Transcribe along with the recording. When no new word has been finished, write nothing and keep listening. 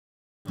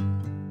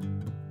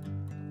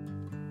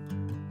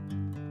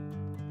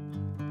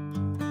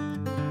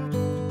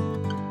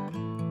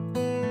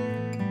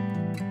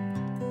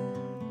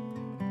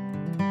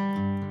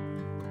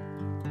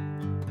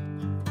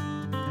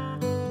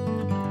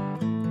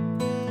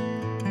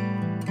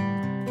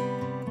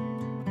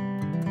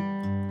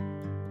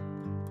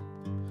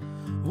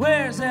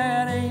Where's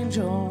that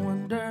angel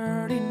with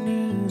dirty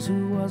knees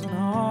who wasn't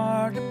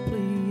hard to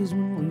please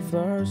when we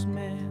first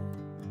met?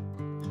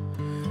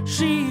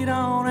 She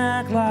don't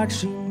act like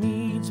she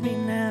needs me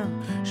now.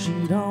 She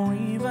don't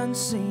even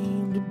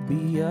seem to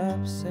be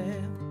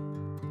upset.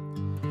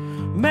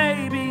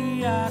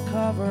 Maybe I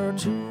cover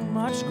too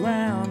much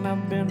ground.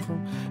 I've been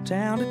from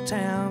town to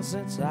town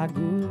since I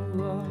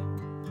grew up.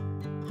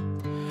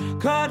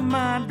 'Cause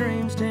my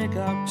dreams take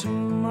up too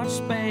much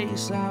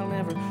space. I'll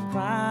never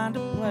find a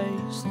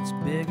place that's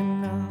big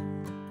enough.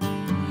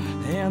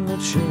 And the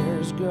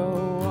chairs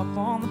go up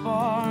on the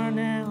bar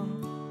now,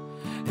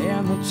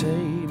 and the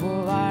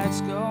table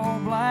lights go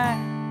black.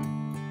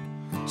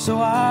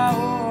 So I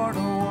order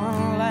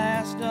one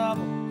last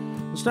double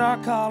and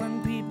start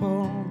calling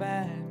people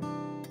back.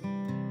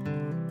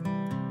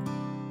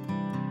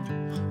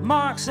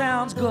 Mark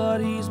sounds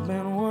good, he's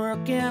been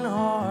working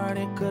hard.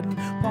 He couldn't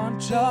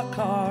punch a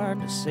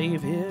card to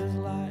save his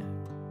life.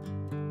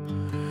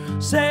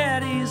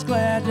 Said he's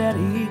glad that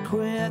he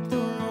quit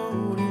the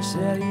road. He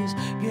said he's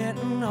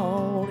getting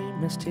old, he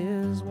missed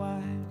his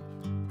wife.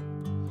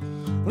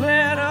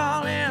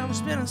 Little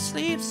Em's been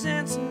asleep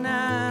since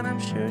 9. I'm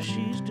sure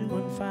she's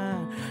doing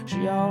fine,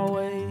 she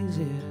always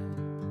is.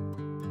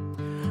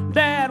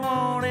 Dad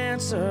won't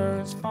answer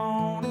his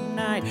phone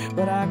tonight,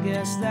 but I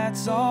guess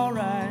that's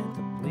alright,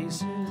 the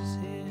place is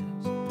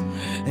his.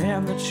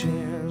 And the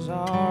chairs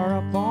are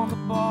up on the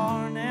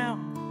bar now,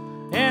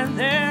 and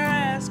they're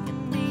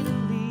asking me to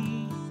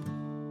leave.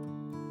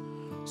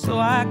 So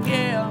I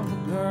gave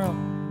the girl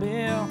a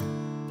bill,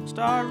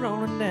 start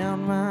rolling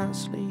down my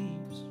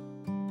sleeves.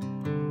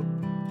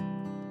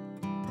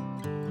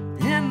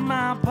 In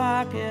my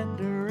pocket,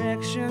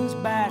 directions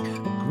back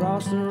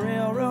across the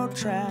railroad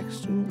tracks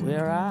to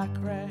where I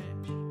crashed.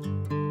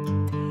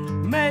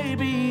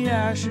 Maybe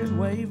I should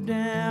wave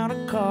down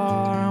a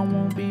car. I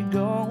won't be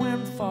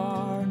going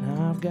far, and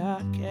I've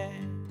got cash.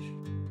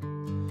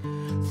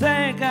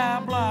 Think I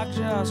blocked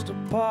just a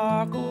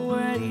park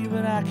away,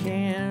 but I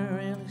can't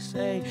really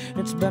say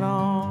it's been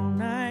all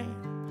night.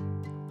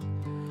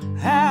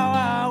 How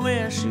I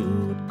wish you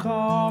would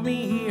call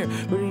me here,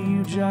 but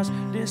you just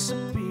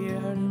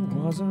disappeared. It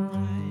wasn't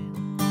right.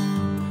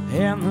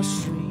 And the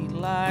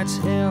streetlights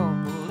help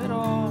a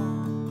little,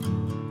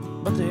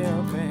 but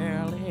they're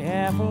barely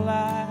half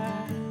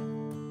alive.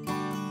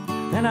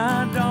 And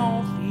I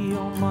don't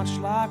feel much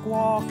like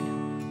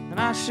walking, and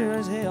I sure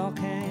as hell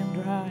can't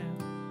drive.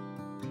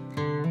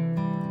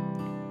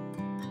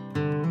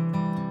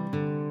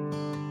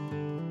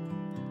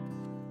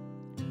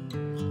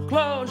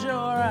 Close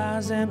your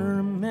eyes and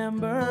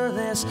remember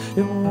this.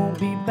 It won't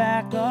be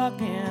back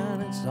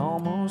again, it's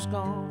almost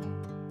gone.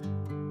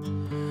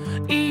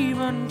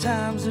 Even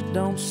times that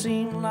don't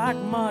seem like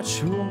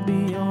much will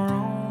be your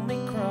only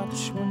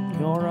crutch when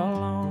you're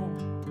alone.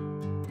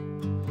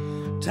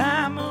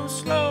 Time moves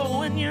slow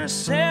when you're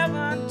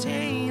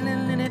 17,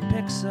 and then it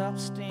picks up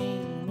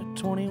steam at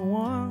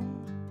 21.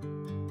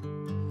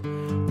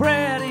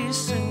 Pretty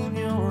soon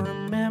you'll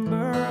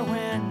remember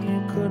when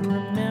you could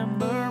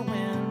remember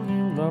when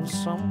you loved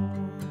someone.